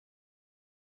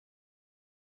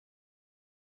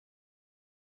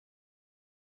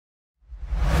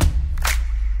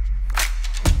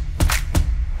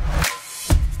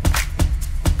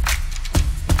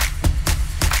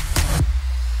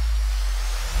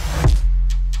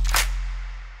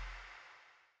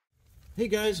Hey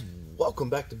guys,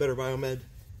 welcome back to Better Biomed.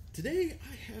 Today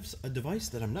I have a device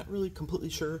that I'm not really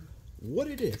completely sure what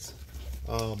it is.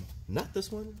 Not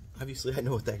this one. Obviously I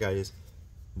know what that guy is.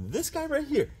 This guy right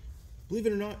here. Believe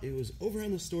it or not, it was over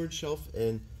on the storage shelf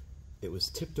and it was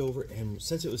tipped over, and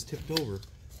since it was tipped over,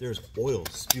 there's oil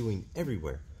spewing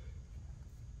everywhere.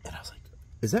 And I was like,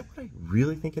 is that what I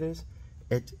really think it is?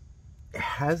 It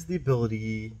has the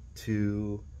ability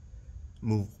to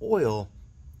move oil.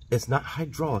 It's not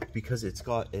hydraulic because it's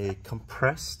got a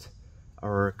compressed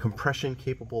or compression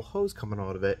capable hose coming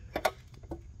out of it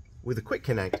with a quick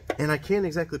connect, and I can't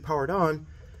exactly power it on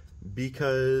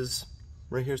because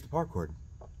right here's the power cord.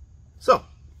 So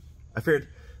I figured,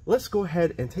 let's go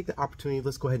ahead and take the opportunity.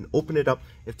 Let's go ahead and open it up.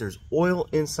 If there's oil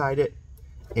inside it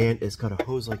and it's got a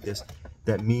hose like this,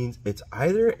 that means it's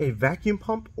either a vacuum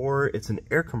pump or it's an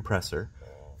air compressor.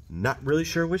 Not really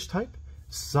sure which type.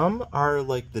 Some are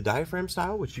like the diaphragm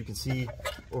style, which you can see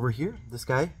over here. This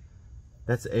guy,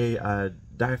 that's a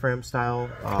diaphragm style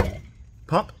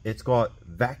pump. It's got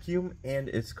vacuum and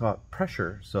it's got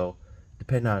pressure, so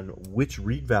depending on which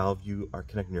reed valve you are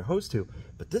connecting your hose to.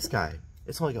 But this guy,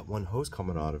 it's only got one hose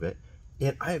coming out of it,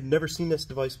 and I have never seen this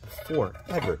device before,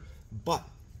 ever. But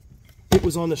it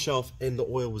was on the shelf and the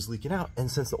oil was leaking out,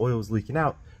 and since the oil was leaking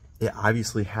out, it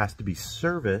obviously has to be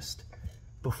serviced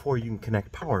before you can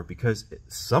connect power, because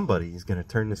somebody is going to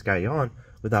turn this guy on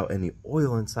without any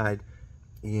oil inside,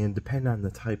 and depending on the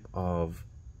type of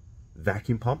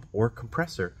vacuum pump or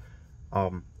compressor,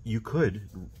 you could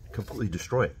completely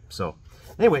destroy it. So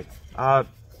anyway,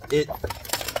 it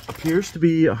appears to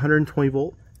be 120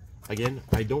 volt. Again,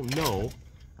 I don't know,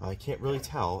 I can't really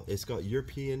tell. It's got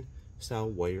European style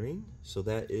wiring, so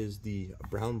that is the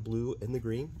brown, blue, and the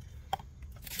green.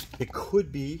 It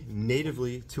could be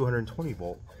natively 220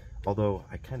 volt, although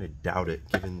I kind of doubt it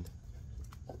given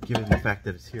the fact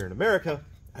that it's here in America.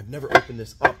 I've never opened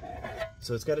this up.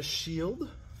 So it's got a shield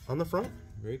on the front,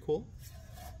 very cool.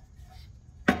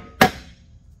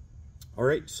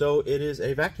 Alright, so it is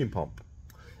a vacuum pump.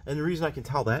 And the reason I can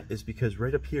tell that is because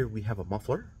right up here we have a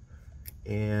muffler,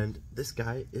 and this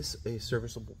guy is a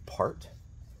serviceable part.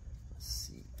 Let's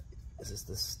see, is this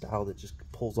the style that just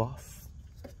pulls off?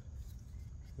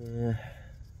 I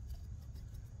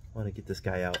want to get this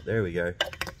guy out. There we go.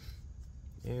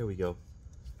 There we go.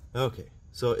 Okay,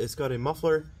 so it's got a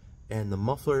muffler, and the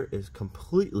muffler is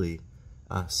completely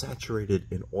saturated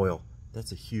in oil.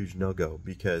 That's a huge no-go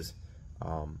because,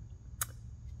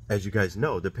 as you guys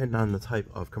know, depending on the type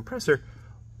of compressor,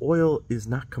 oil is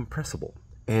not compressible.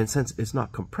 And since it's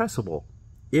not compressible,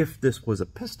 if this was a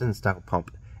piston-style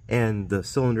pump and the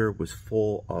cylinder was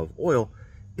full of oil,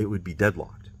 it would be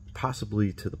deadlocked,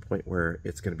 possibly to the point where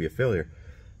it's going to be a failure.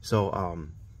 So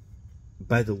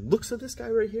by the looks of this guy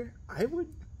right here, I would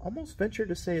almost venture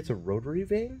to say it's a rotary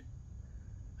vane.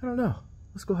 I don't know.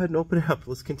 Let's go ahead and open it up.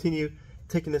 Let's continue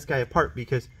taking this guy apart,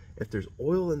 because if there's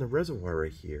oil in the reservoir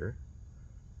right here,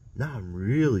 now I'm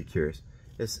really curious.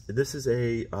 This is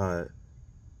a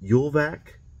Ulvac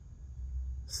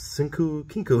Kinku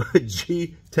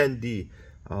G10D.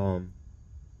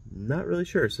 Not really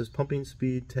sure. It says pumping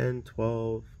speed 10,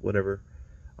 12, whatever.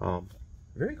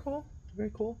 Very cool.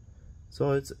 Very cool.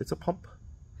 So it's a pump.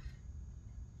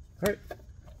 Alright.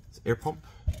 It's air pump.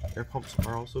 Air pumps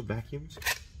are also vacuums.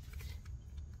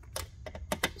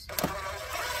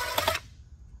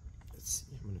 Let's see.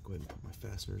 I'm going to go ahead and put my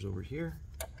fasteners over here.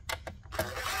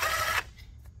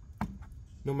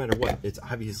 No matter what, it's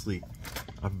obviously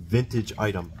a vintage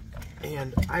item.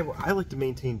 And I like to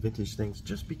maintain vintage things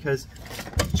just because,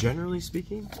 generally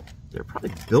speaking, they're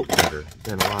probably built better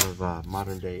than a lot of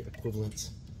modern day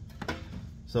equivalents.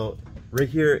 So right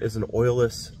here is an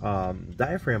oilless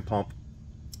diaphragm pump.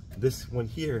 This one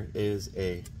here is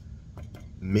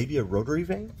maybe a rotary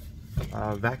vane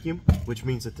vacuum, which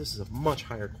means that this is a much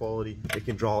higher quality. It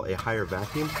can draw a higher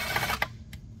vacuum,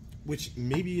 which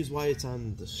maybe is why it's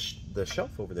on the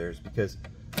shelf over there, is because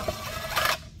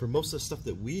for most of the stuff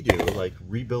that we do, like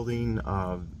rebuilding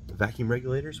vacuum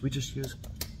regulators, we just use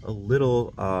a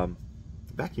little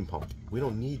vacuum pump. We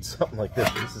don't need something like this.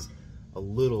 This is a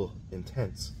little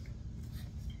intense.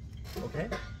 Okay,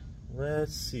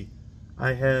 let's see.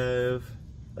 I have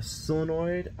a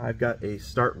solenoid. I've got a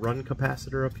start-run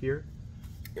capacitor up here.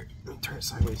 Here, let me turn it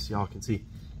sideways so y'all can see.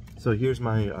 So here's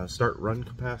my start-run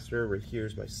capacitor. Right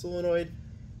here's my solenoid.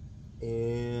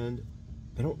 And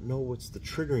I don't know what's the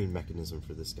triggering mechanism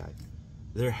for this guy.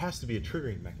 There has to be a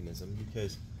triggering mechanism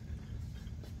because,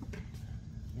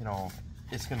 you know,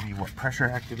 it's going to be what, pressure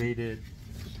activated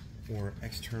or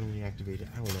externally activated.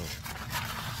 I don't know.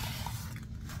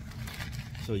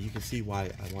 So you can see why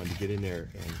I wanted to get in there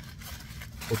and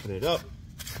open it up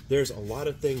there's a lot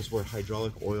of things where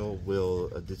hydraulic oil will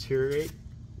deteriorate.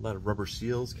 A lot of rubber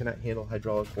seals cannot handle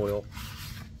hydraulic oil.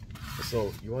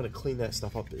 So you want to clean that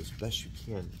stuff up as best you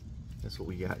can. That's what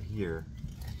we got here.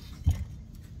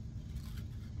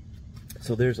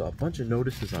 So there's a bunch of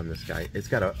notices on this guy. It's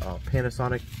got a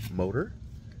Panasonic motor.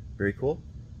 Very cool.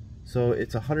 So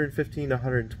it's 115 to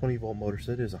 120 volt motor,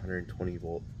 so it is a 120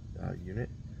 volt unit.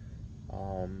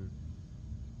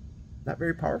 Not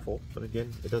very powerful, but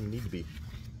again, it doesn't need to be.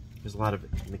 There's a lot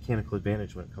of mechanical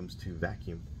advantage when it comes to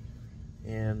vacuum.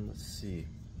 And let's see.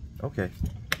 Okay,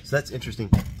 so that's interesting.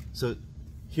 So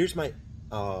here's my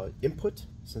input,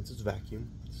 since it's vacuum.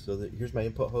 So here's my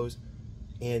input hose,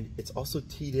 and it's also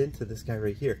teed into this guy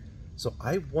right here. So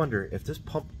I wonder if this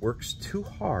pump works too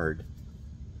hard,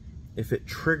 if it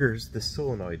triggers the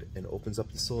solenoid and opens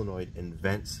up the solenoid and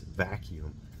vents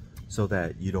vacuum so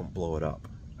that you don't blow it up.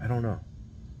 I don't know.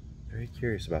 Very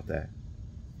curious about that.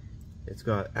 It's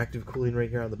got active cooling right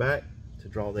here on the back to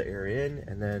draw the air in,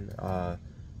 and then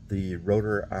the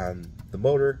rotor on the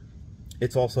motor.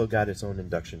 It's also got its own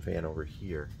induction fan over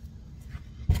here.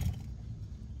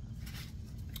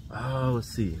 Let's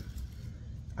see.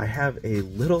 I have a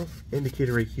little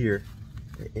indicator right here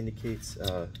that indicates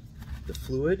the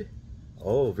fluid.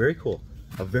 Oh, very cool.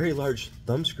 A very large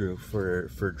thumb screw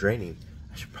for draining.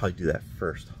 I should probably do that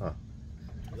first, huh?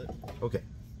 Okay.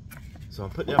 So I'm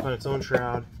putting it up on its own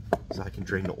shroud so I can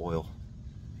drain the oil.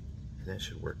 And that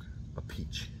should work a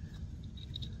peach.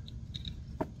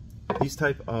 These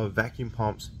type of vacuum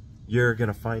pumps, you're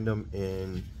gonna find them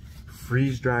in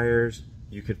freeze dryers.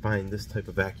 You could find this type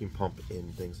of vacuum pump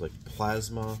in things like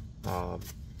plasma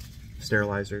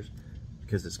sterilizers,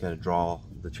 because it's gonna draw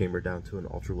the chamber down to an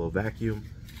ultra low vacuum.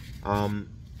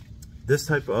 This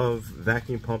type of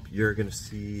vacuum pump you're gonna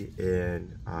see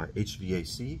in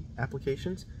HVAC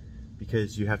applications,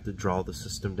 because you have to draw the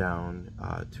system down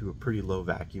to a pretty low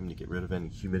vacuum to get rid of any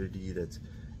humidity that's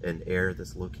and air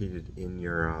that's located in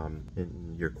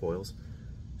your coils.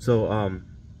 So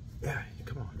yeah,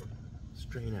 come on, let's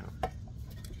drain out.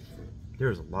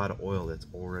 There's a lot of oil that's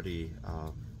already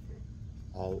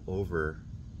all over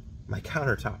my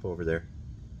countertop over there,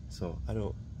 so I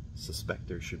don't suspect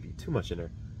there should be too much in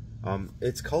there.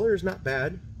 Its color is not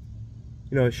bad.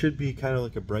 You know, it should be kind of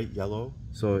like a bright yellow,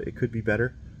 so it could be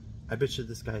better. I bet you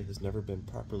this guy has never been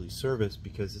properly serviced,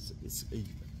 because it's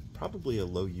probably a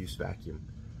low use vacuum.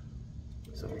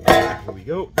 So here we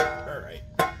go. All right,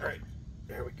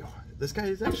 there we go. This guy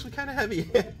is actually kind of heavy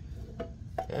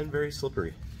and very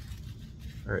slippery.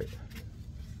 All right,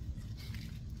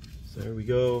 so there we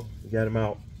go. We got him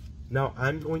out. Now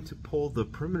I'm going to pull the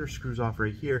perimeter screws off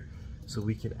right here so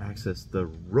we can access the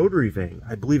rotary vane.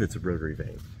 I believe it's a rotary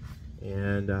vane.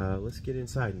 And let's get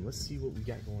inside and let's see what we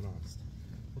got going on.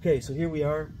 Okay, so here we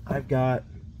are. I've got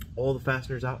all the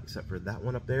fasteners out except for that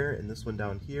one up there and this one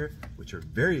down here, which are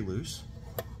very loose.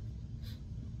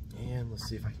 And let's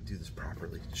see if I can do this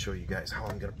properly to show you guys how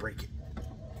I'm gonna break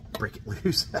it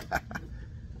loose.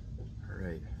 All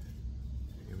right,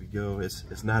 here we go.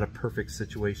 It's not a perfect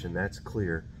situation, that's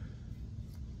clear.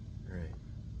 All right,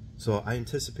 so I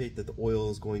anticipate that the oil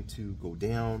is going to go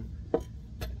down.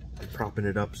 I'm propping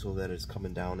it up so that it's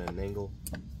coming down at an angle.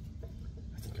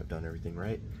 I've done everything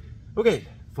right. Okay,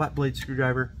 flat blade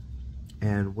screwdriver,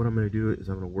 and what I'm going to do is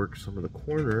I'm going to work some of the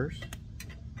corners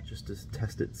just to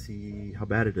test it, see how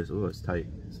bad it is. Oh, it's tight.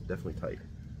 It's definitely tight.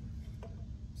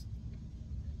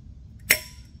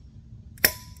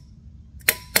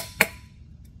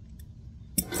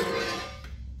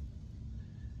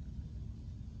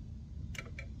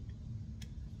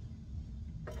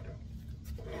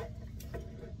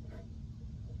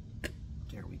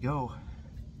 There we go.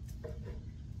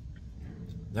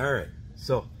 Alright,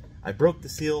 so I broke the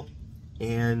seal,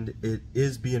 and it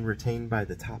is being retained by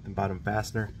the top and bottom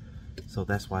fastener, so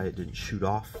that's why it didn't shoot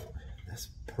off. That's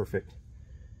perfect.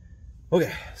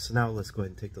 Okay, so now let's go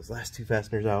ahead and take those last two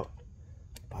fasteners out.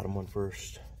 Bottom one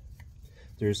first.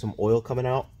 There's some oil coming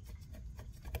out.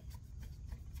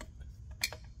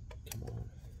 Come on.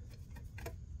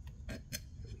 There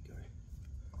we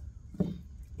go.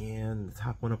 And the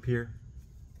top one up here.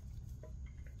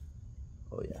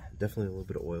 Oh yeah, definitely a little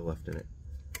bit of oil left in it.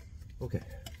 Okay.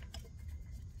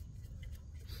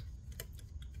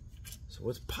 So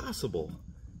what's possible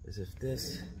is if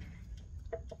this,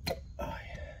 oh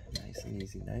yeah, nice and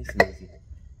easy, nice and easy.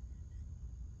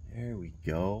 There we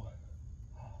go.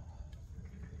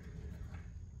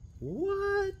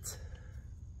 What?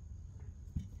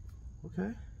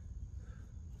 Okay.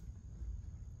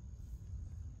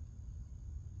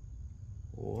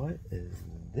 What is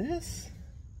this?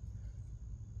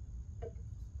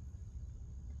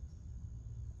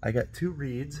 I got two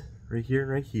reeds right here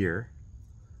and right here.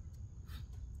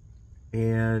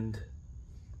 And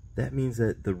that means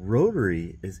that the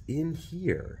rotary is in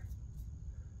here.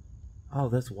 Oh,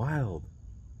 that's wild.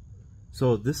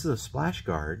 So this is a splash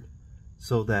guard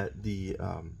so that the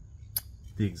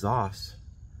exhaust,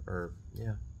 or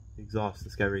yeah, the exhaust,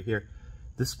 this guy right here,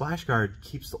 this splash guard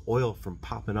keeps the oil from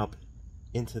popping up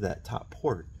into that top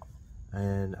port.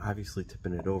 And obviously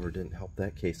tipping it over didn't help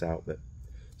that case out. But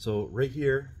so right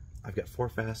here, I've got 4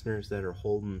 fasteners that are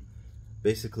holding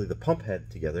basically the pump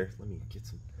head together. Let me get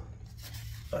some,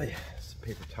 oh yeah, some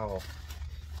paper towel.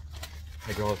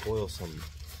 Hydraulic oil, some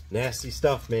nasty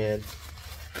stuff, man.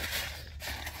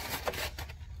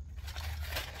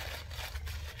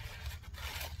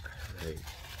 All right.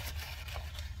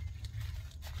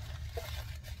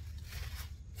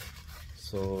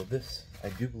 So this, I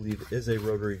do believe, is a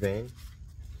rotary vane.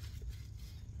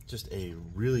 Just a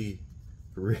really,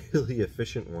 really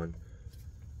efficient one.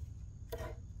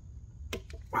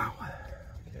 Wow.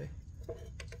 Okay.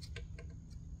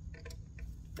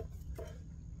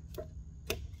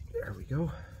 There we go.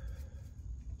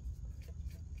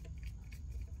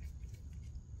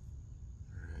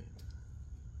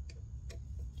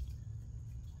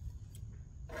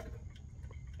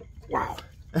 Wow.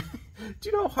 Do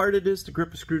you know how hard it is to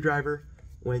grip a screwdriver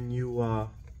when you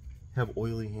have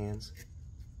oily hands?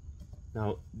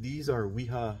 Now, these are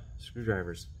Weha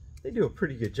screwdrivers. They do a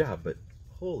pretty good job, but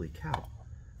holy cow.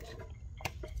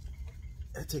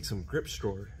 That takes some grip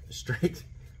strength.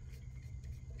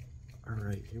 All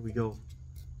right, here we go.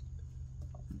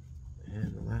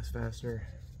 And the last fastener.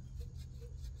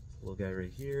 Little guy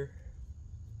right here.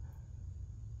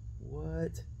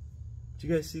 What? Did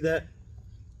you guys see that?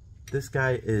 This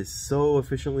guy is so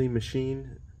efficiently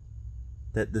machined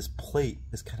that this plate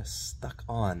is kind of stuck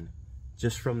on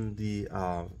just from the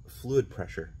fluid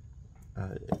pressure,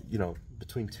 you know,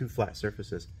 between two flat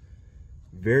surfaces.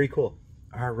 Very cool.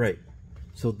 All right,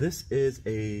 so this is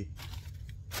a,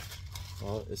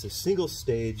 well, it's a single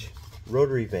stage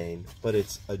rotary vane, but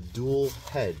it's a dual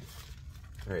head.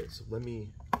 All right, so let me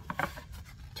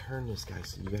turn this guy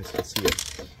so you guys can see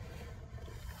it.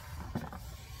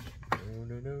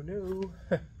 No.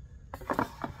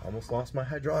 Almost lost my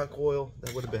hydraulic oil.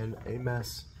 That would have been a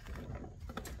mess.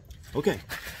 Okay.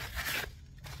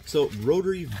 So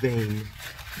rotary vane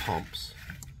pumps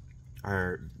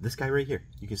are this guy right here.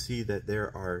 You can see that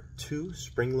there are 2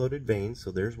 spring-loaded vanes.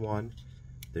 So there's 1,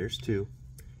 there's 2,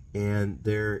 and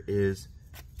there is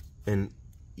an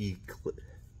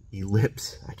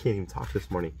ellipse. I can't even talk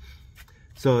this morning.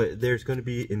 So there's going to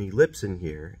be an ellipse in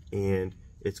here, and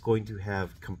it's going to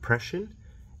have compression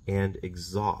and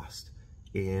exhaust.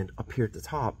 And up here at the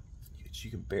top, which you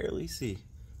can barely see,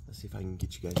 let's see if I can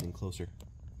get you guys in closer.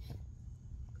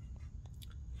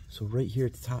 So right here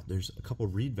at the top, there's a couple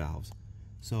reed valves.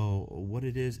 So what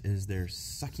it is they're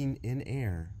sucking in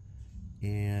air,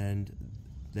 and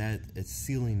that it's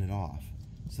sealing it off.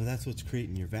 So that's what's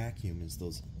creating your vacuum, is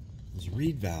those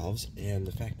reed valves, and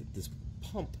the fact that this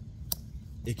pump,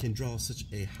 it can draw such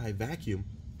a high vacuum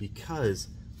because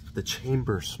the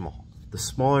chamber's small. The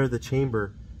smaller the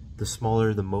chamber, the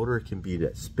smaller the motor can be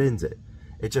that spins it.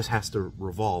 It just has to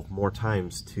revolve more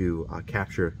times to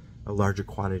capture a larger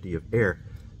quantity of air.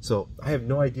 So I have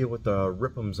no idea what the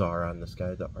RPMs are on this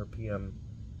guy, the RPM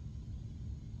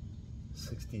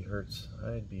 60 hertz.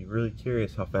 I'd be really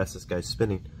curious how fast this guy's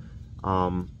spinning.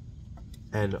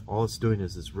 And all it's doing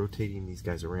is it's rotating these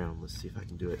guys around. Let's see if I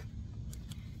can do it.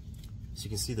 So you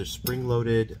can see there's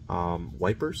spring-loaded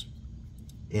wipers,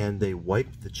 and they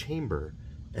wipe the chamber,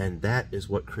 and that is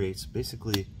what creates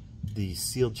basically the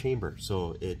sealed chamber.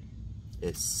 So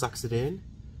it sucks it in,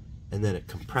 and then it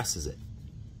compresses it,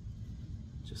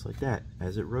 just like that,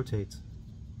 as it rotates.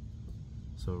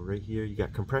 So right here you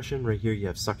got compression, right here you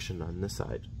have suction on this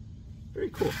side. Very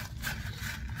cool.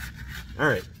 All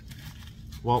right,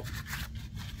 well,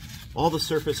 all the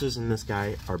surfaces in this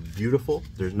guy are beautiful.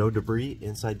 There's no debris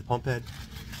inside the pump head.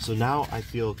 So now I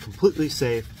feel completely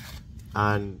safe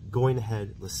on going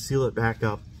ahead. Let's seal it back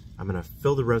up. I'm gonna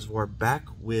fill the reservoir back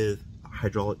with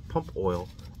hydraulic pump oil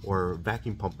or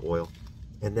vacuum pump oil.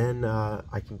 And then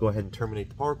I can go ahead and terminate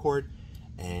the power cord,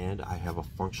 and I have a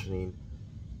functioning,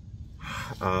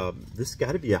 this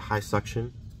got to be a high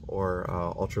suction or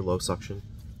ultra low suction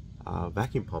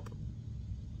vacuum pump.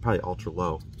 Probably ultra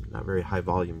low, not very high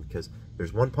volume, because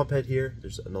there's one pump head here,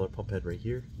 there's another pump head right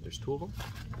here, there's 2 of them.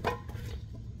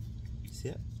 See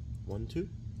it? 1, 2.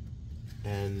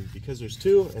 And because there's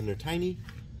 2 and they're tiny,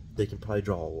 they can probably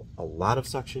draw a lot of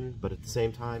suction, but at the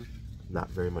same time, not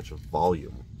very much of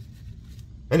volume.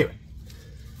 Anyway,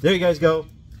 there you guys go.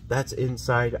 that's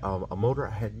inside a motor.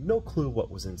 I had no clue what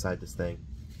was inside this thing.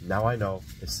 Now I know.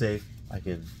 It's safe. I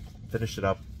can finish it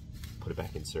up, put it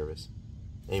back in service.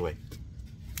 Anyway,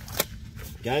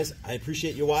 guys, I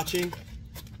appreciate you watching.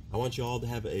 I want you all to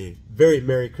have a very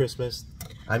Merry Christmas.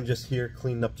 I'm just here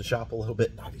cleaning up the shop a little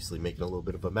bit, obviously making a little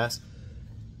bit of a mess.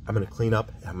 I'm going to clean up,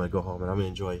 and I'm going to go home, and I'm going to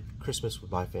enjoy Christmas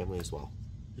with my family as well.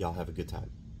 Y'all have a good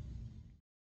time.